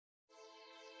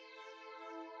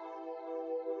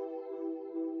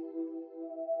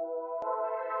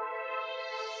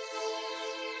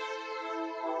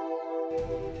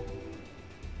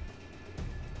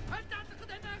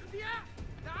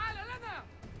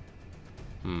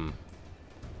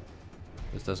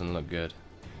This doesn't look good.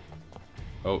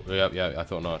 Oh, yeah, I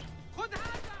thought not.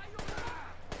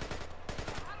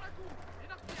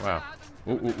 Wow.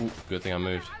 Ooh, good thing I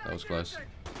moved. That was close.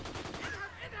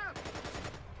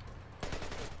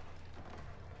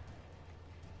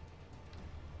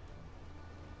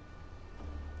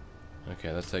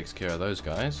 Okay, that takes care of those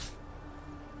guys.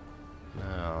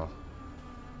 Now...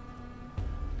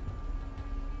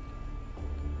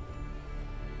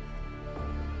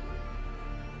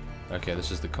 Okay,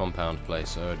 this is the compound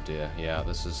place. Oh dear. Yeah,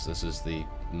 this is the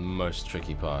most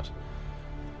tricky part.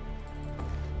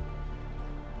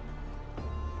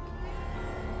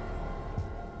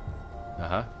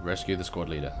 Rescue the squad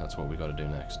leader. That's what we got to do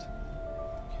next.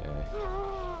 Okay.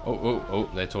 Oh,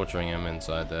 they're torturing him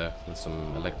inside there with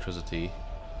some electricity.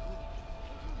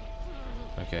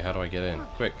 Okay, how do I get in?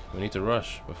 Quick, we need to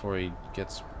rush before he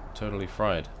gets totally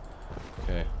fried.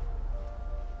 Okay.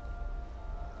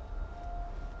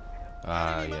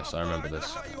 Ah, yes, I remember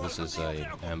this. This is a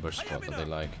ambush spot that they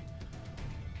like.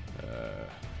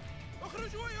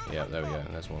 Yeah, there we go.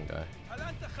 There's one guy.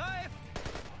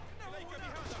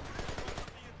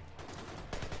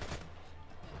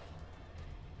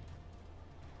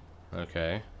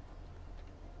 Okay.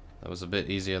 That was a bit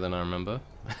easier than I remember.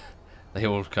 They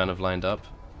all kind of lined up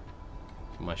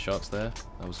for my shots there.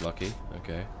 That was lucky.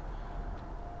 Okay.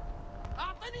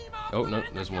 Oh, no,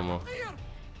 there's one more.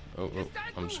 Oh,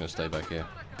 I'm just gonna stay back here.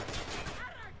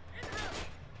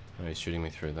 Oh, he's shooting me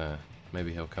through there.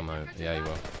 Maybe he'll come out. Yeah, he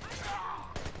will.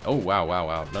 Oh,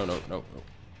 wow. No.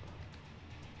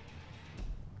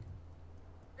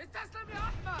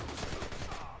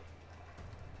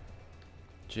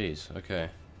 Jeez, okay.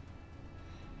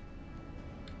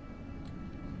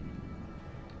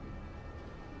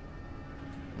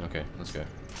 Okay, let's go.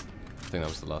 I think that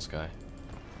was the last guy.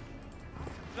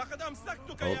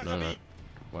 Oh, no.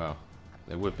 Wow,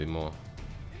 there would be more.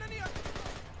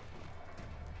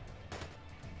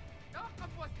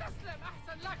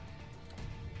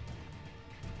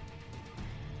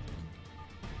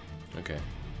 Okay.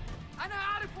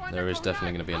 There is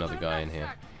definitely going to be another guy in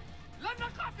here.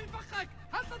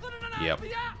 Yep.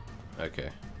 Okay.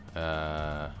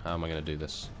 How am I going to do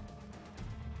this?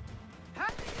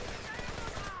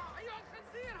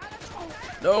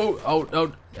 No! Oh,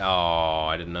 no! Oh,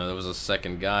 I didn't know there was a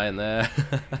second guy in there.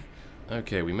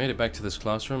 Okay, we made it back to this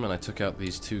classroom and I took out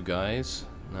these two guys.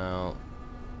 Now,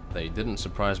 they didn't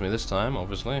surprise me this time,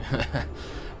 obviously.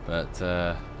 But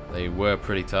they were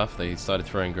pretty tough. They started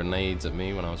throwing grenades at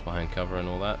me when I was behind cover and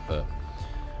all that, but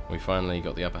we finally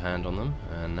got the upper hand on them,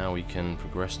 and now we can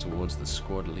progress towards the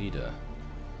squad leader.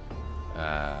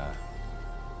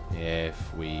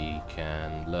 If we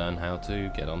can learn how to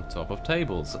get on top of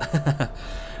tables.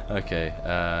 Okay,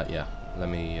 yeah, let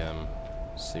me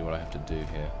see what I have to do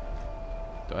here.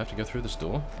 Do I have to go through this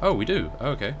door? Oh, we do. Oh,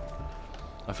 okay.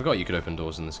 I forgot you could open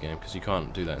doors in this game, because you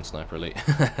can't do that in Sniper Elite.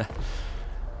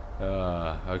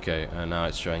 Okay, and now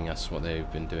it's showing us what they've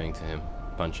been doing to him.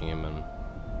 Punching him and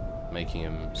making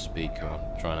him speak, or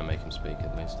trying to make him speak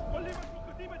at least.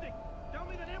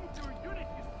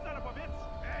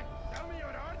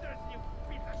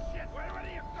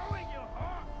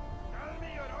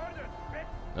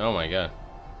 Oh my god.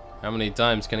 How many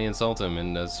times can he insult him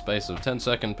in a space of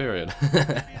 10-second period? If you don't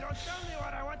tell me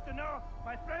what I want to know,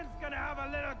 my friend's gonna have a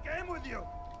little game with you.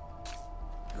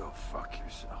 Go fuck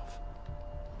yourself.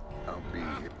 I'll be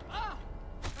here.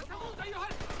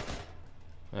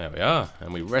 There we are,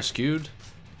 and we rescued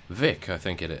Vic, I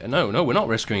think it is. No, we're not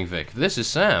rescuing Vic. This is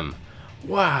Sam.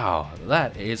 Wow,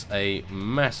 that is a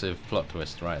massive plot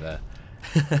twist right there.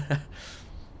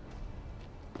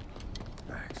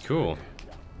 Thanks. Cool.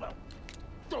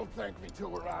 Don't thank me till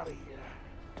we're out of here.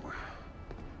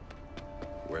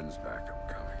 When's backup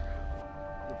coming?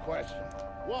 Good question.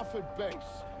 Wofford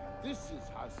Base. This is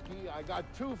Husky. I got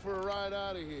 2 for a ride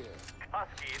out of here.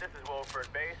 Husky, this is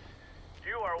Wolford Base.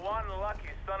 You are one lucky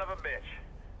son of a bitch.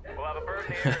 We'll have a bird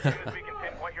in the air as soon as we can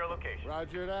pinpoint your location.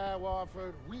 Roger that,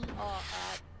 Wofford. We are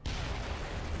at...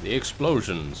 The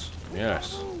explosions.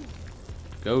 Yes.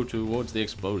 Go towards the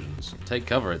explosions. Take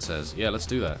cover, it says. Yeah, let's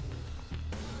do that.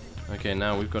 Okay,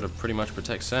 now we've got to pretty much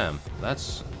protect Sam.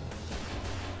 That's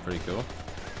pretty cool.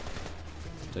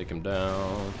 Take him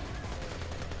down.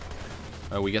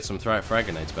 Oh, we get some frag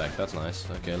grenades back. That's nice.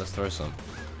 Okay, let's throw some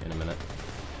in a minute.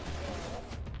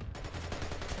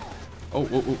 Oh,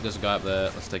 there's a guy up there.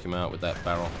 Let's take him out with that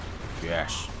barrel.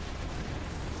 Yes.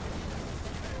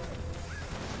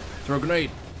 Throw a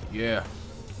grenade. Yeah.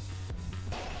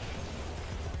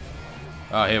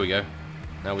 Ah, here we go.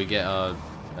 Now we get our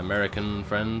American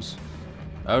friends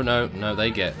Oh no, no,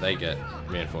 they get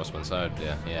reinforcements. Oh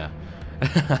dear, yeah.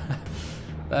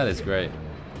 That is great.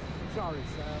 Sorry,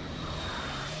 Sam.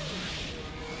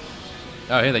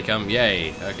 Oh, here they come.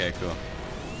 Yay. Okay, cool.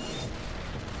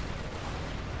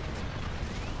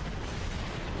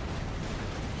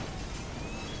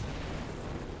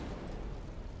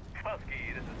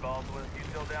 Husky, this is Baldwin. You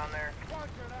still down there? Watch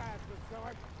your asses,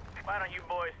 Thwart. Why don't you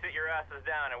boys sit your asses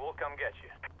down and we'll come get you?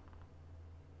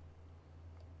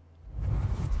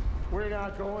 We're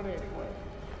not going anywhere.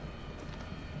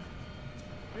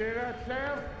 Hear that,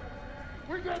 Sam?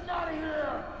 We're getting out of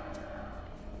here!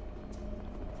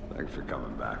 Thanks for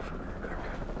coming back for me, Vic.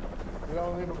 We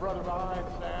don't leave a brother behind,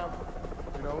 Sam.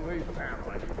 We don't leave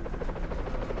family.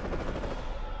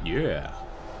 Yeah.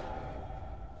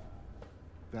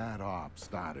 That op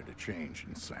started a change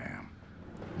in Sam.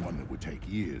 One that would take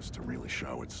years to really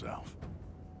show itself.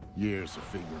 Years of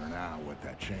figuring out what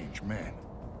that change meant.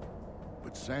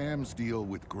 But Sam's deal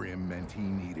with Grimm meant he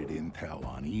needed intel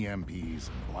on EMPs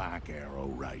and Black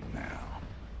Arrow right now.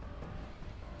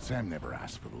 Sam never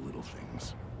asked for the little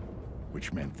things,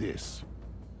 which meant this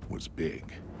was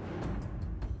big.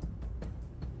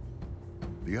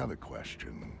 The other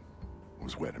question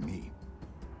was where to meet.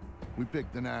 We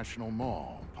picked the National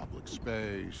Mall, public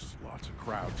space, lots of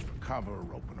crowds for cover,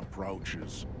 open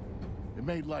approaches. It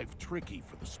made life tricky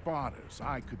for the spotters.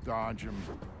 I could dodge them,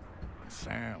 and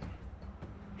Sam,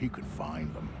 he could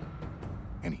find them,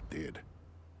 and he did.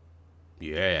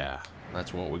 Yeah,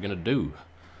 that's what we're gonna do.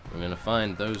 We're gonna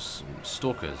find those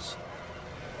stalkers.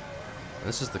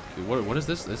 This is the what is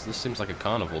this? This seems like a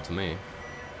carnival to me.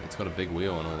 It's got a big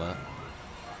wheel and all that.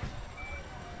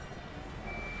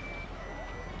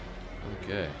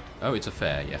 Okay. Oh, it's a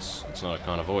fair. Yes, it's not a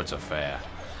carnival. It's a fair.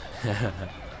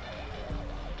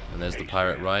 And there's the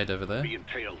pirate ride over there. Being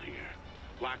tailed here.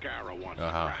 Black Arrow wants to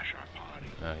Uh-huh. crash our party.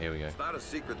 Oh, here we go. It's not a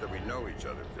secret that we know each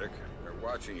other, Vic. They're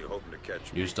watching you, hoping to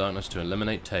catch me. Use darkness to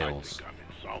eliminate I tails. think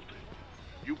I'm insulted.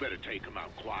 You better take them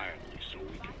out quietly so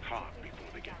we can talk before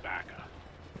they get back up.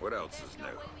 What else is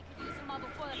new?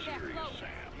 Serious, Sam.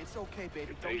 It's okay,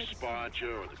 baby. If they spot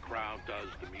you or the crowd does,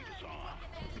 the meat is off.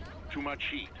 Too much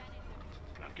heat.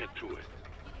 Now get to it.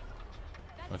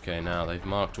 Okay, now they've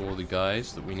marked all the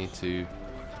guys that we need to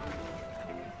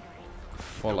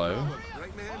follow,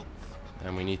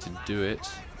 and we need to do it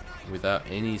without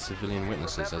any civilian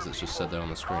witnesses, as it's just said there on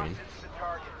the screen.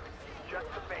 Just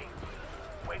the bait.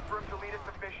 Wait for him to lead us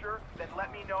to Fisher, then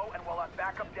let me know, and we'll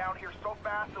back up down here so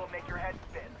fast it'll make your head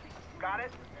spin. Got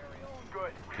it?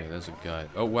 Good. Okay, there's a guy.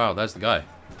 Oh wow, there's the guy.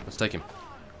 Let's take him.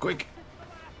 Quick!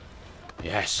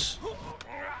 Yes!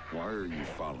 Why are you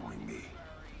following me?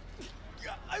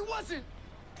 I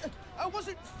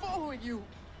wasn't following you.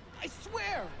 I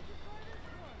swear.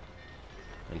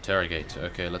 Interrogate.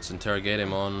 Okay, let's interrogate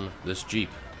him on this Jeep.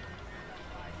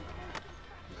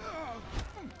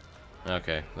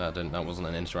 Okay, that wasn't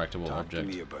an interactable Talk object.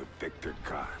 to me about Victor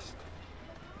Cost.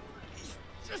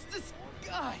 Just this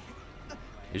guy.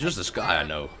 He's just this guy I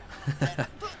know. I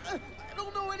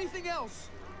don't know anything else.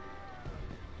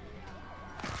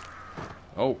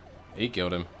 Oh, he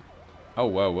killed him. Oh,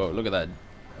 whoa, whoa, look at that.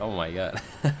 Oh my god.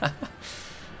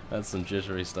 That's some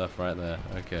jittery stuff right there.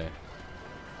 Okay.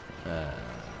 Oh.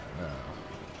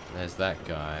 There's that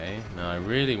guy. Now, I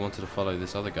really wanted to follow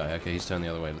this other guy. Okay, he's turned the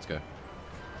other way. Let's go.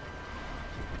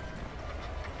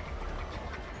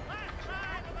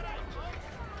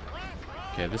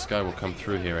 Okay, this guy will come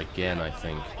through here again, I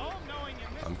think.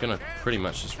 I'm gonna pretty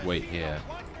much just wait here.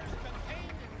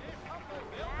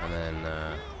 And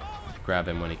then, grab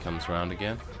him when he comes around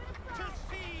again.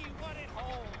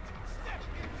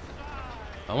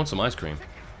 I want some ice cream.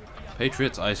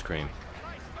 Patriots ice cream.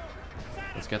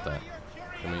 Let's get that.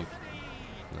 Can we? No.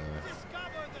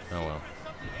 Oh well.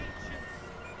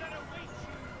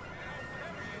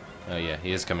 Oh yeah,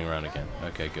 he is coming around again.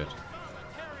 Okay, good.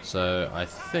 So I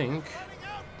think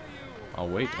I'll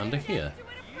wait under here.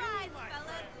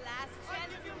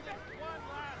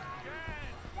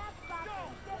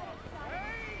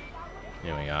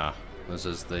 Here we are. This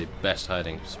is the best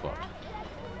hiding spot.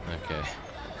 Okay.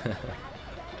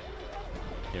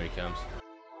 Here he comes.